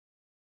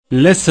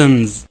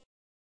lessons.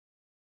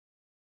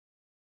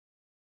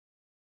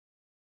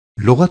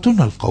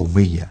 لغتنا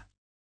القومية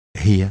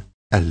هي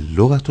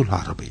اللغة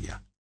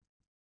العربية،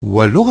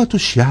 ولغة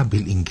الشعب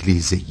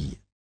الإنجليزي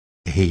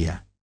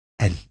هي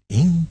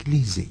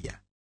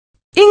الإنجليزية.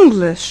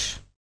 English.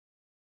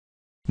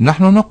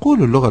 نحن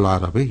نقول اللغة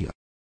العربية،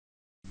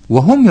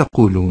 وهم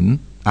يقولون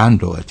عن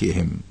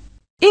لغتهم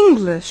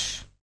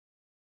English.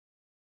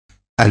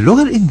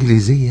 اللغة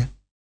الإنجليزية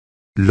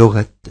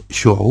لغة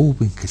شعوب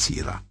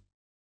كثيرة.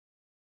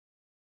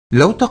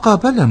 لو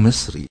تقابل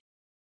مصري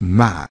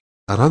مع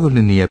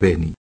رجل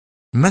ياباني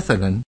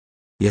مثلا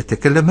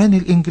يتكلمان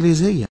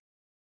الإنجليزية،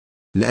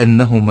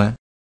 لأنهما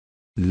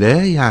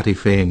لا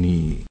يعرفان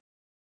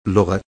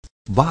لغة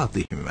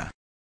بعضهما.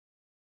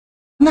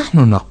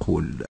 نحن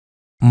نقول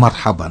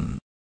مرحبا،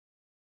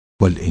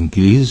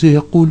 والإنجليز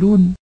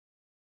يقولون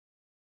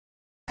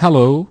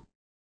hello.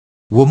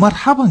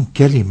 ومرحبا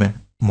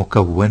كلمة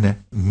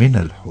مكونة من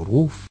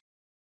الحروف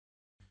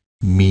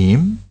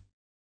ميم،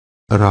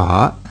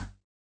 راء،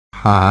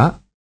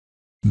 حاء،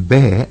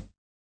 باء،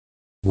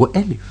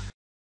 وألف.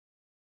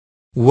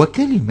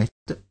 وكلمة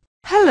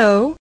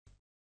Hello.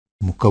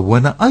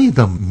 مكونة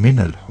أيضا من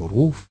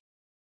الحروف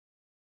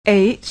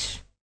H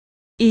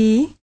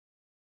E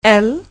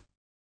L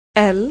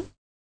L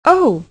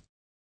O.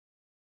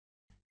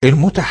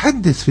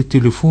 المتحدث في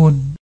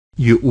التليفون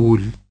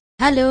يقول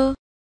Hello.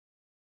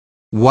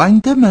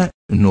 وعندما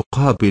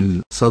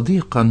نقابل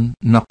صديقا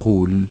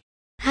نقول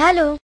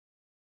Hello.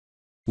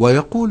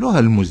 ويقولها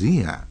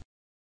المذيع،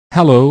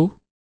 hello.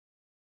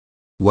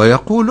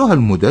 ويقولها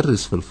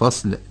المدرس في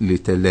الفصل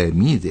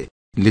لتلاميذه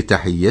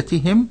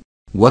لتحيتهم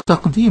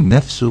وتقديم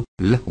نفسه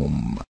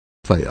لهم،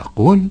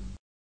 فيقول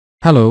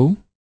hello.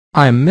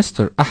 I am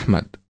Mr.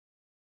 أحمد.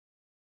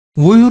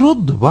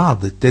 ويرد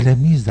بعض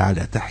التلاميذ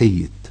على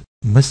تحية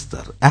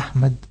مستر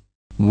أحمد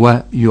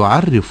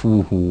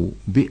ويعرفوه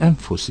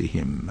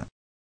بأنفسهم.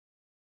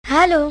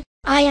 Hello.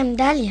 I am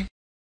Dalia.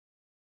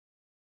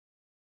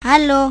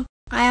 Hello.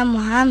 I am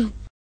Mohammed.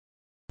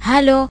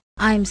 Hello.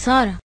 I am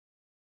Sarah.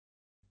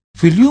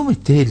 في اليوم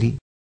التالي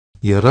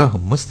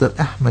يراهم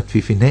مستر أحمد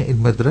في فناء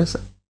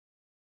المدرسة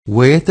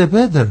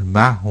ويتبادل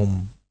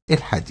معهم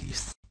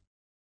الحديث.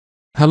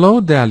 hello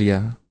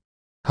داليا.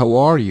 how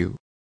are you?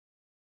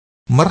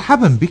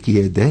 مرحبا بك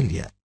يا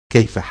داليا،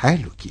 كيف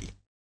حالك؟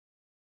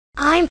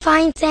 I'm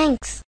fine,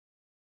 thanks.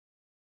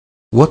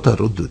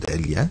 وترد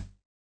داليا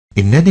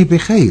إنني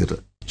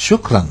بخير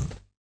شكرا.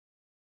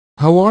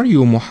 how are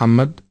you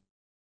محمد؟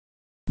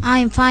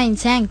 I'm fine,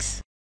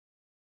 thanks.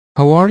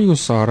 how are you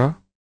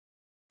سارة؟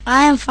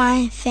 I am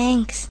fine,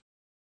 thanks.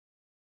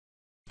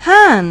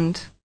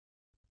 Hand.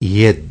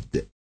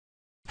 يد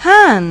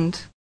Hand.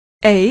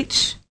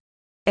 H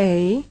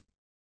A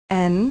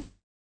N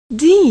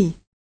D.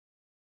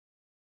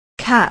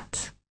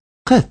 Cat.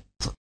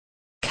 قط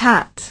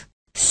Cat.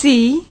 C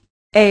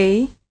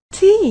A T.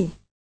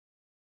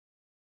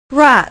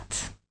 Rat.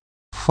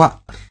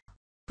 فأر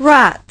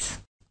Rat.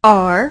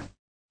 R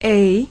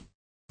A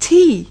T.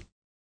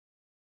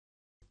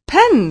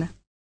 Pen.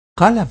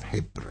 قلم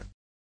حبر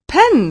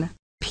Pen.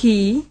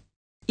 P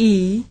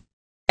E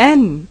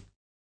N.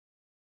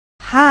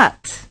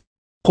 Hat.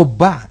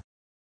 قبعة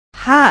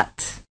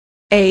Hat.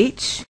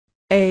 H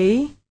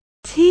A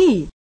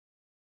T.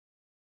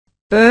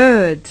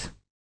 Bird.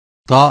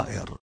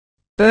 طائر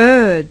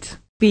Bird.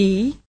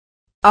 B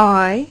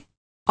I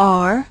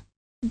R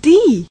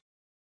D.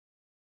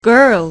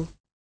 Girl.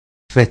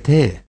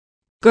 فتاة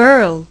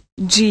Girl.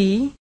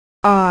 G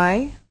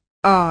I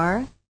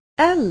R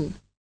L.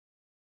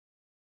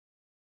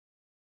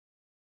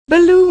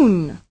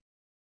 Balloon.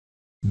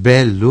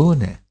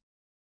 بالونة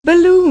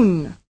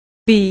Balloon.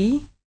 B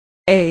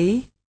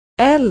A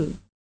L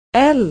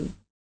L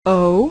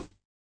O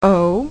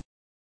O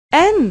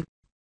N.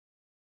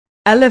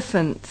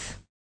 Elephant.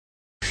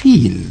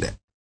 فيل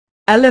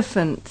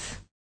Elephant.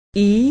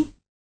 E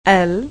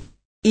L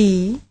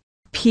E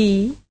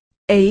P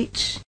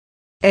H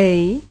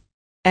A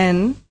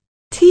N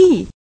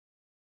T.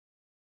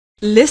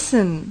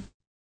 Listen.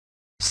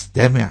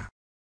 استمع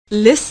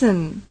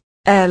Listen.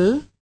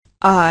 L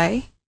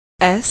I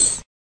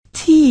S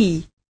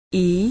T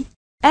E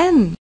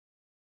N.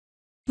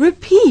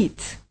 Repeat.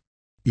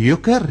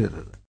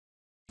 يكرر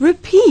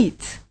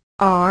Repeat.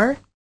 R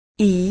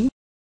E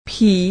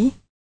P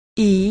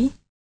E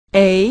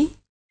A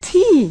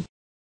T.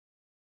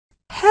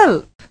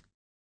 Help.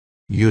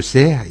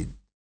 يساعد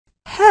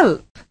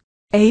Help.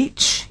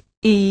 H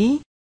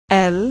E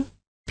L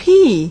P.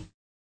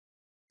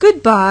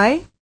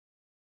 Goodbye.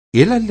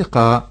 إلى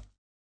اللقاء.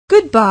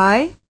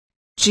 Goodbye.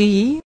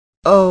 G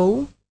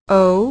O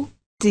O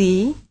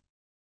D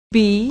B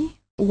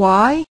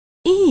Y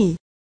E.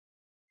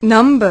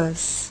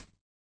 Numbers.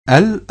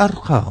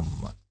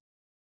 الأرقام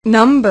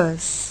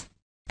Numbers.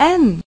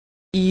 N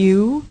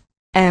U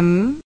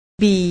M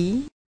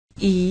B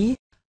E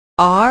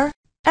R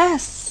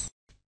S.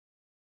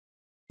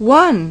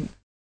 1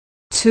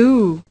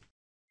 2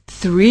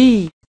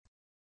 3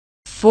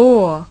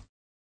 4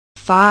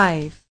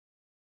 5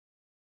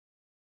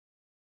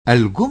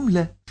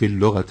 الجملة في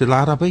اللغة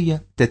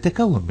العربية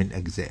تتكون من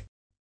أجزاء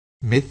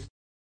مثل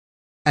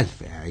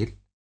الفاعل،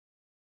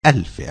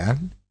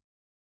 الفعل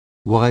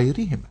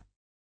وغيرهما.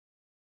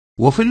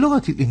 وفي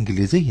اللغة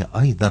الإنجليزية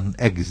أيضا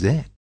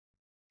أجزاء،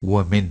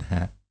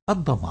 ومنها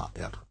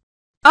الضمائر.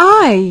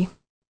 I,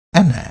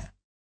 أنا،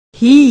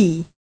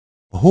 he,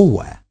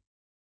 هو،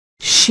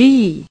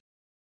 she,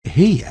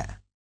 هي،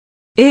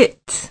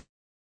 it,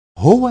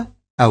 هو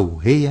أو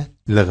هي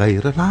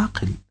لغير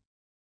العاقل،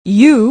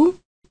 you,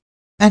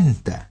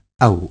 أنت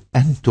أو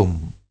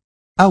أنتم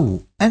أو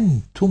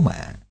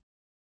أنتما،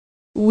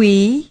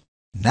 we,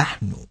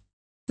 نحن،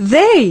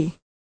 they.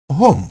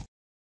 هم.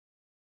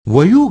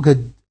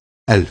 ويوجد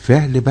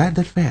الفعل بعد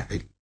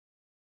الفاعل.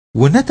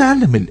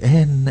 ونتعلم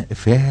الآن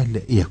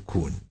فعل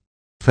يكون،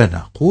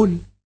 فنقول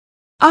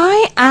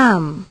I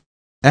am,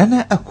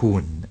 أنا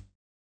أكون،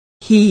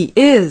 he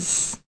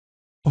is,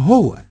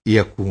 هو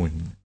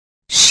يكون،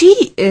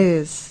 she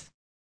is,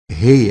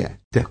 هي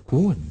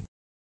تكون،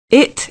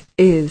 it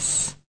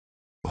is.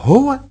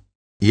 هو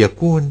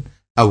يكون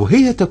أو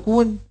هي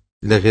تكون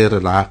لغير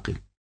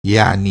العاقل،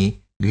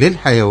 يعني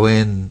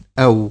للحيوان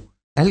أو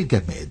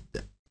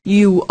الجماد.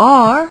 You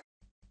are,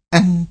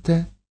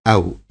 أنت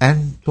أو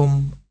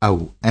أنتم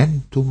أو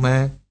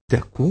أنتما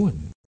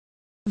تكون،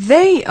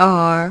 they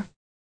are,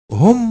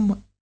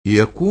 هم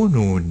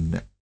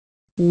يكونون،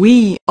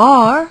 we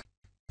are.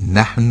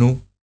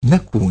 نحن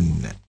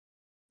نكون.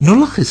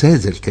 نلخص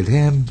هذا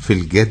الكلام في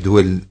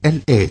الجدول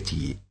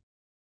الآتي: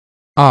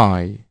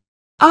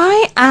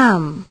 I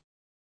am,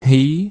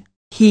 he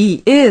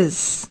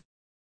is,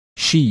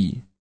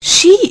 she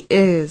she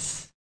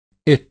is,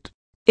 it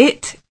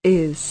it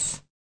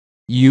is.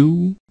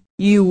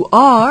 you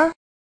are,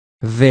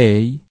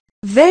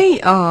 they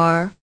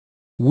are,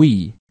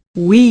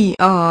 we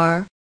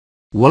are.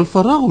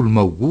 والفراغ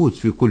الموجود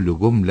في كل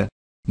جملة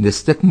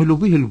نستكمل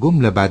به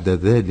الجملة بعد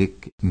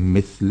ذلك،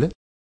 مثل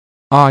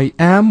I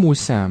am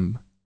وسام.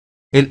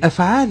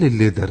 الأفعال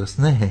اللي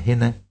درسناها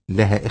هنا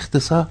لها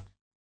اختصار.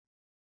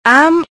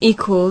 Am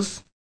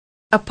equals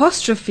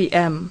apostrophe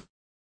M,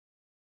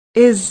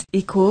 is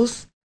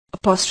equals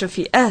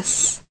apostrophe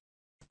S,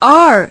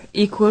 are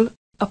equal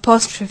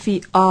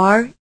apostrophe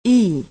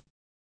RE.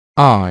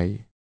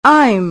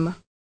 I'm,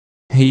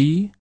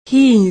 he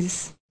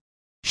he's,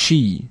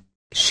 she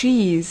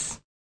she's,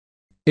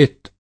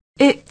 it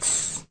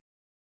it's,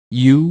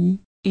 you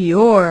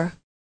your,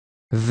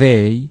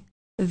 they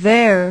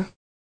their,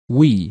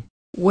 we.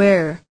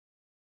 where.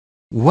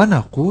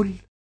 ونقول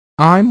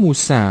I'm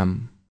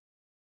وسام.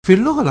 في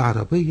اللغة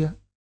العربية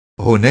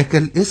هناك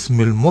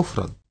الاسم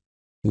المفرد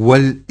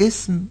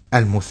والاسم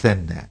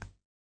المثنى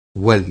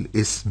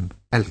والاسم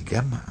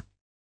الجمع،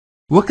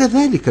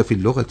 وكذلك في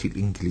اللغة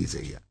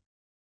الإنجليزية،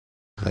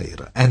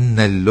 غير أن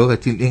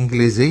اللغة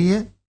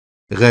الإنجليزية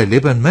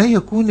غالبا ما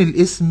يكون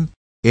الاسم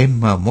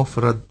إما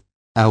مفرد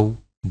أو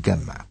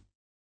جمع،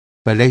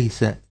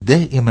 فليس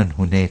دائما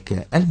هناك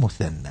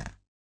المثنى.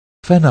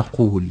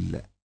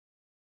 فنقول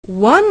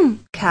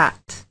One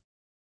cat,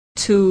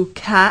 two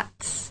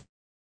cats,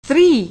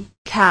 three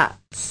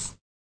cats.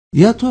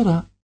 يا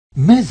ترى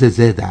ماذا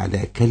زاد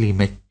على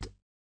كلمة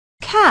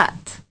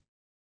Cat,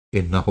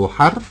 إنه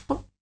حرف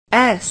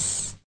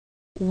S.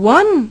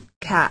 One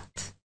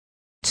cat,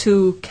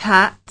 two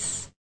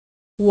cats,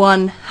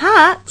 one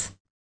hat,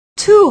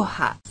 two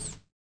hats.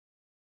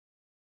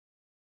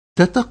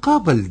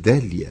 تتقابل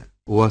داليا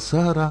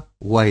وسارة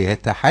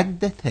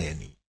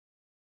ويتحدثان.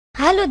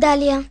 هالو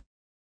داليا.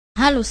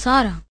 هالو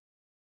سارة.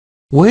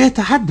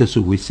 ويتحدث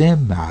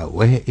وسام مع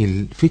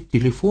وائل في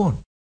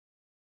التليفون.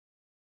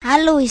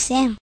 هالو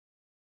وسام.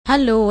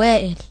 هالو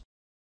وائل.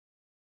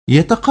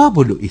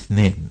 يتقابل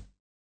اثنان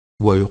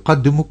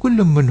ويقدم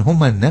كل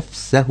منهما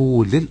نفسه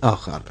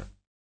للآخر.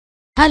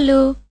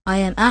 هالو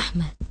I am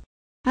أحمد.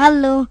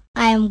 هالو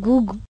I am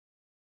جوجو.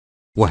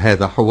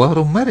 وهذا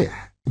حوار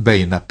مرح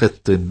بين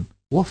قط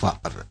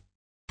وفأر.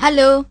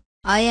 هالو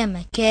I am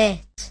a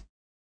cat.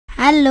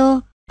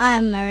 هالو I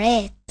am a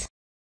rat.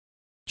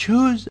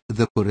 Choose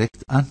the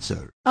correct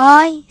answer.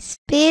 I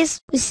space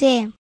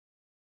وسام.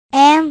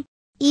 Am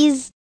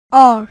is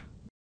are.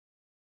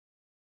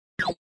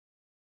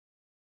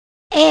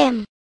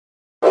 Am.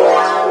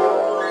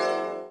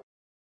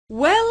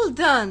 Well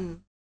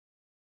done.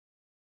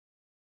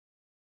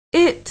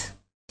 It,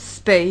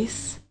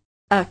 space,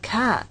 a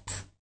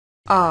cat,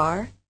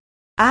 are,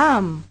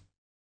 am,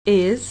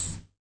 is.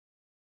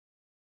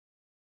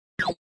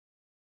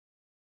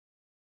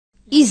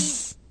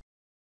 Is.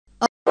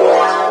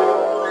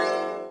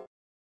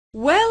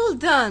 Well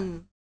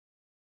done.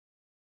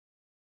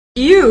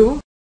 You,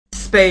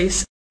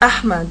 space,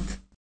 Ahmed,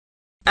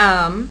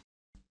 am,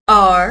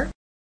 are,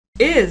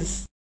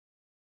 is.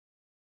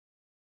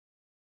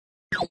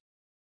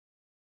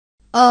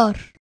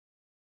 Are.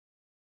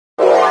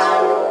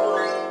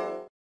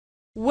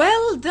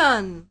 Well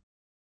done.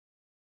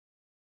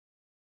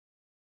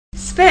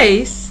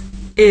 Space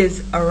is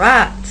a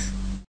rat.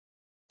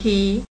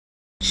 He,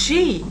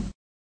 she,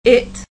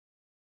 it.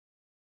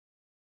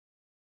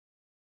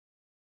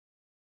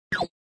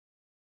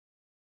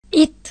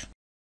 It.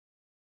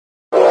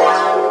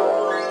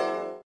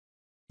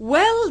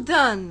 Well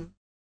done.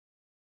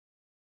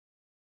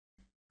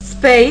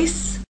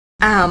 Space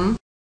am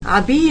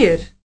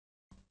عبير.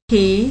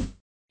 He,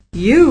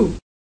 you,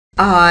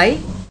 I.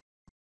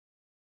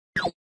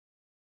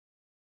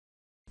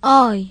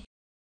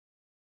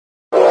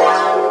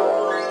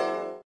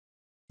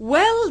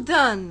 Well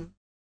done.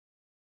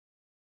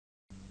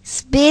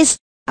 Space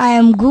I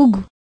am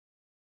Google.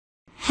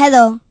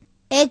 Hello.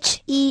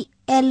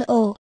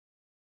 H-E-L-O.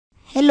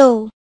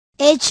 Hello.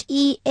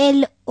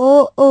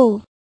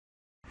 H-E-L-O-O.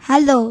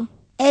 Hello.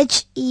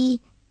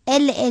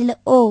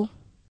 H-E-L-L-O.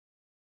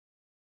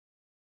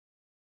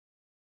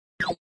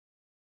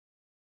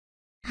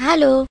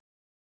 Hello.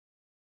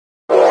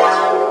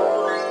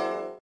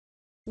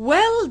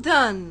 Well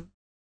done.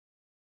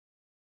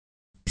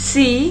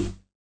 C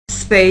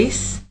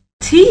space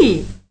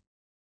T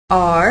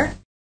R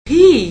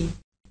P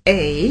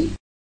A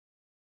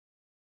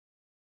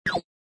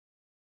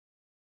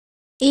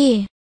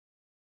E.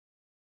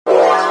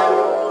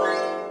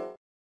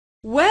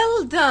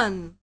 Well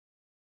done.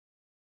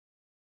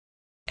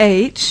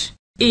 H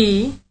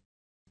E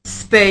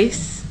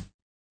space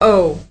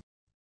O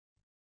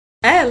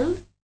L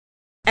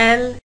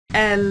L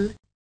L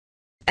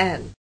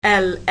L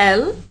L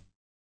L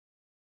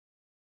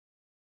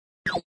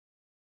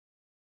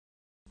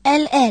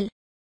L-L.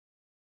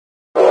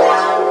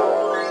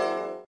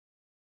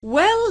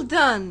 Well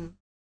done.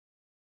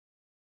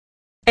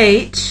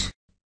 H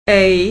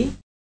A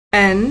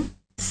N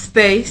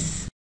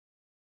space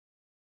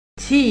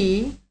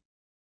T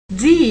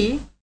D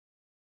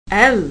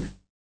L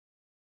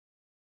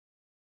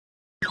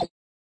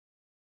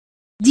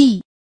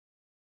D.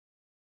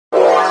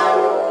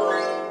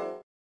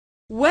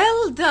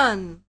 Well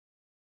done.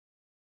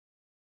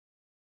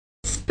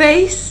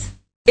 Space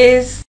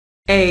is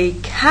a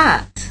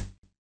cat.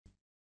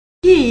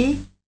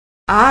 He,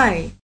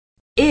 I,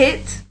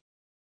 it.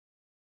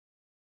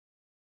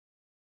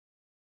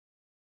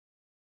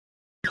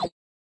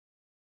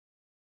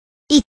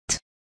 It.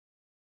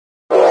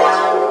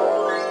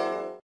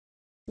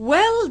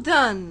 Well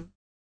done.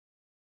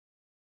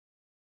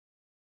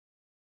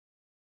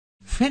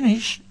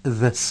 Finish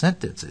the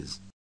sentences.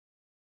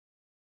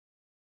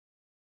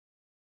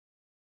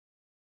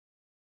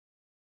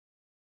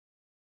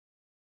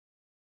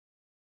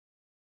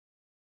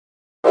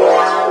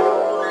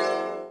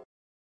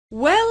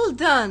 Well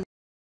done.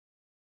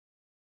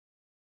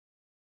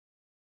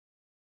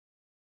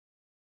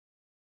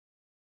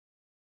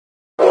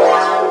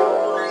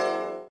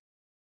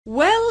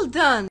 Well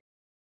done.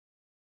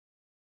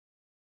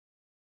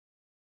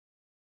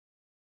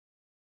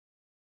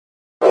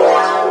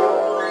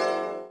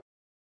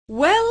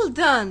 Well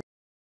done.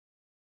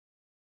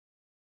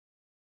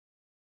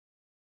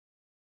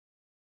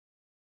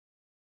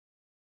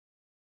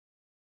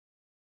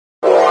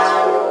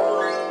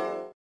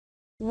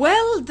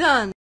 Well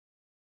done.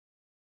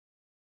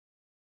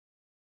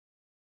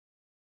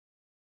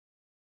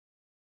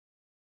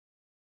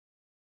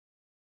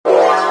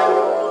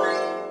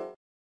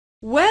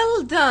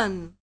 Well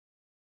done.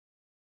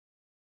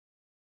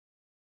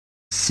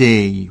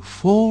 Say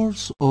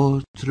false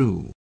or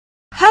true.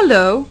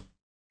 Hello,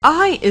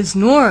 I is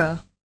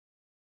Nora.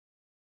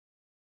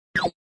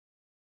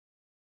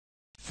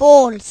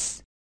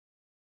 False.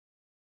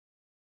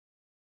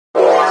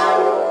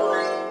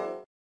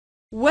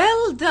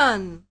 Well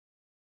done.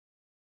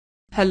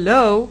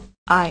 Hello,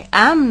 I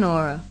am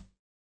Nora.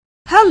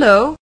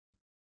 Hello,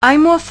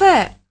 I'm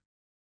Wafat.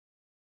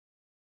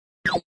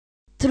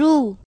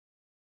 True.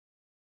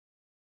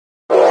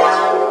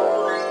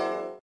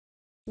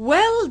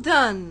 Well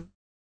done.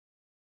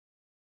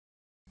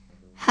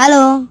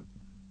 Hello.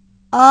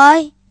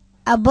 I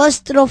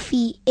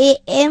apostrophe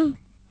am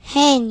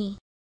Hani.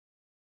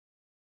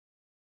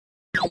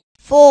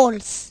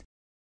 False.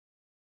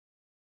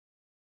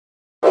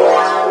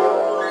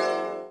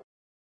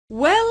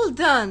 Well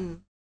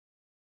done.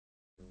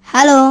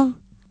 Hello.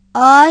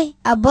 I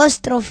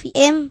apostrophe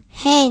am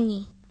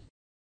Hani.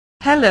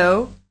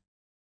 Hello.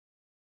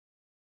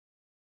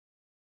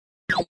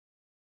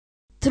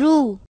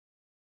 True.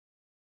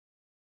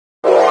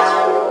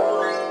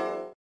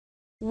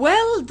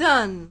 Well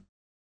done.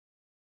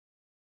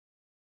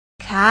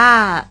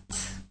 Cat.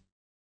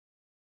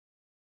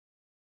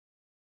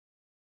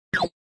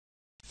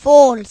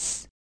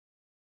 False.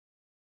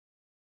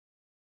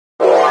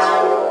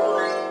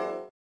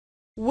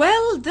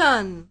 Well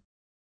done.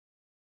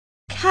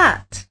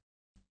 Cat.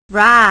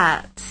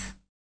 Rat.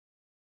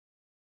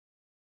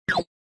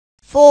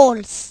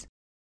 False.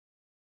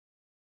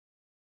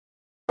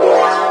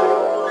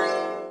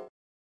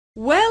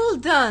 Well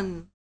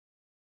done.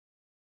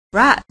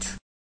 Rat.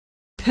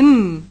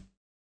 Pin.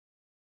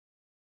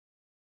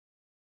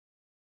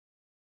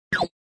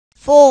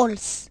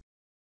 False.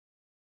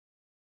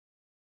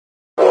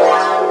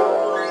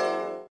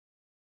 Well,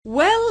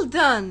 well,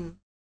 done.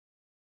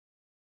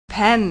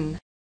 Pen.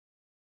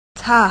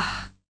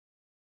 Tah.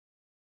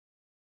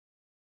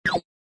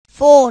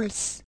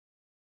 False.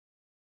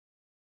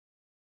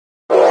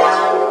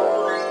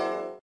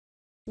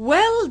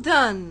 Well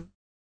done.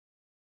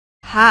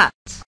 Hat.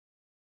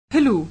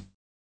 حلو.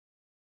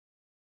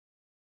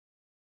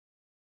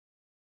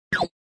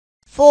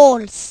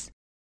 false.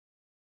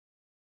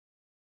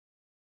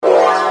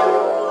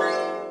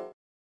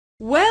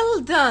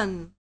 Well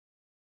done.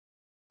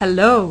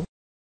 Hello.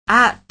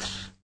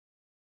 عطر.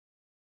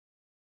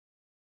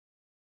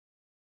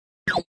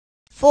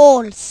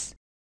 false.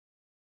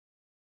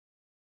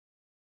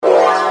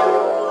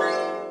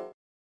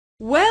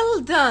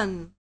 Well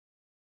done.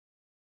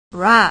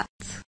 Rat.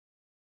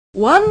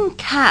 One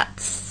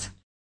cat.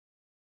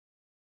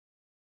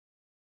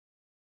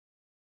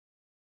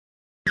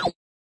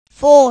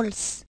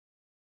 false.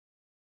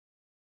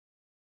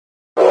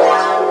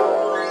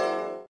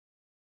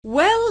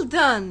 Well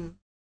done.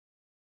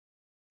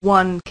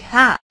 One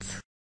cat.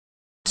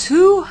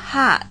 Two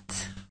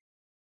hat.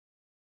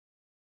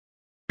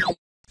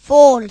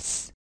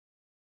 false.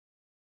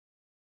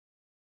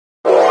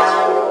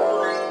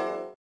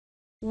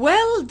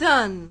 Well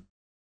done.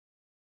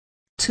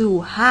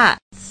 Two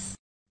hats.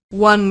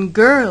 One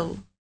girl.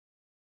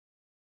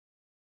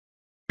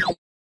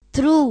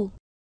 true.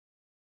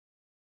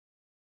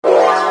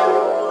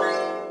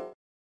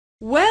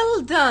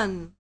 Well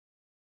done.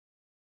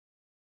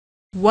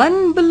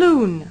 One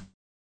balloon.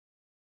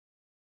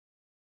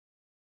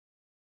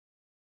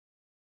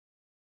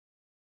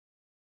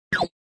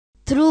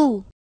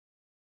 true.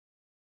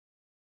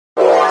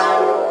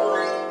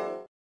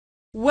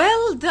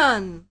 Well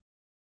done.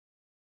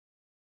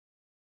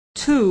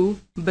 Two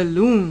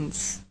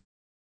balloons.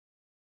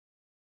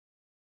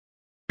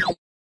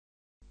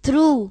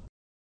 true.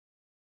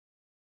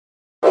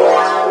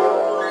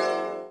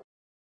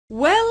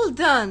 Well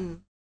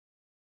done.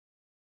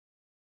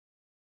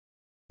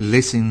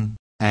 Listen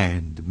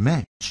and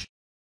match.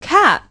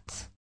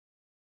 Cat.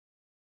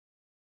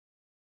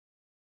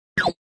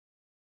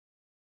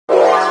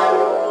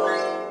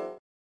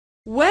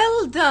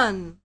 Well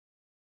done.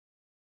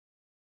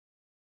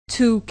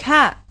 Two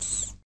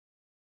cats.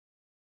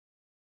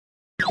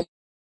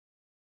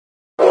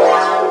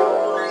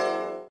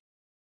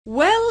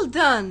 Well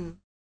done.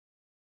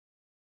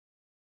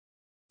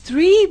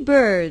 Three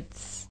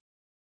birds.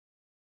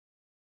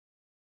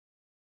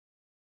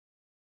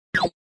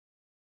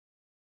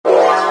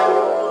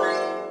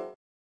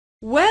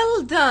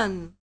 Well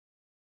done.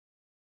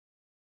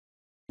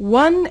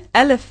 One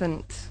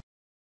elephant.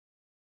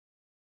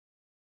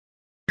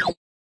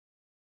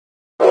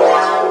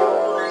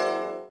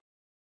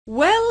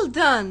 Well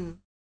done.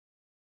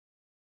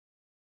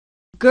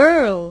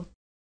 Girl.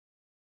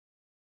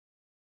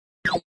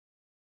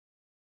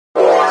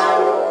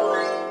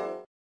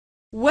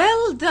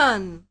 Well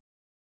done.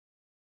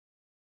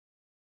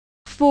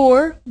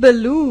 Four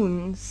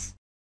balloons.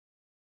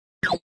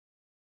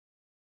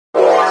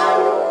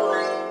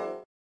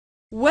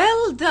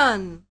 Well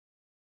done.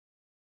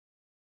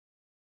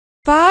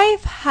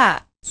 Five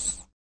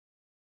hats.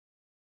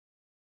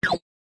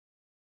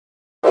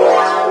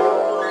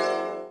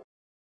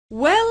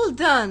 Well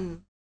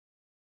done.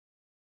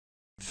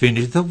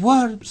 Finish the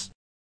verbs.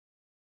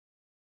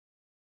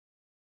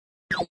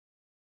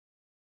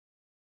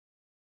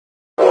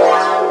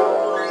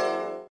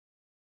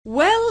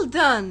 Well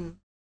done.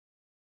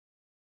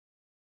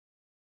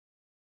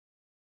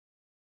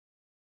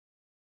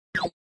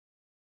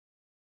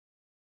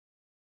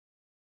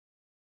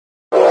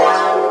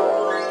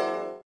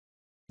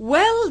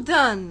 Well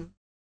done.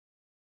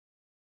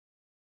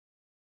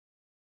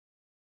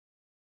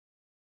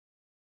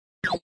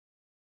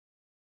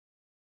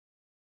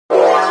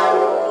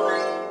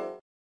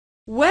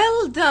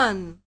 Well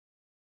done.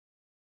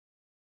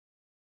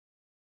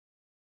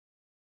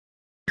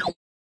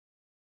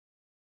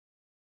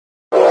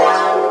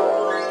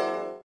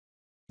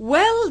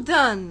 Well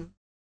done.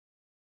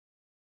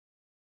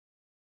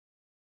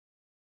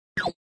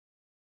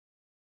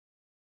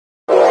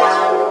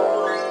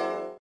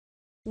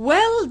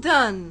 Well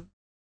done.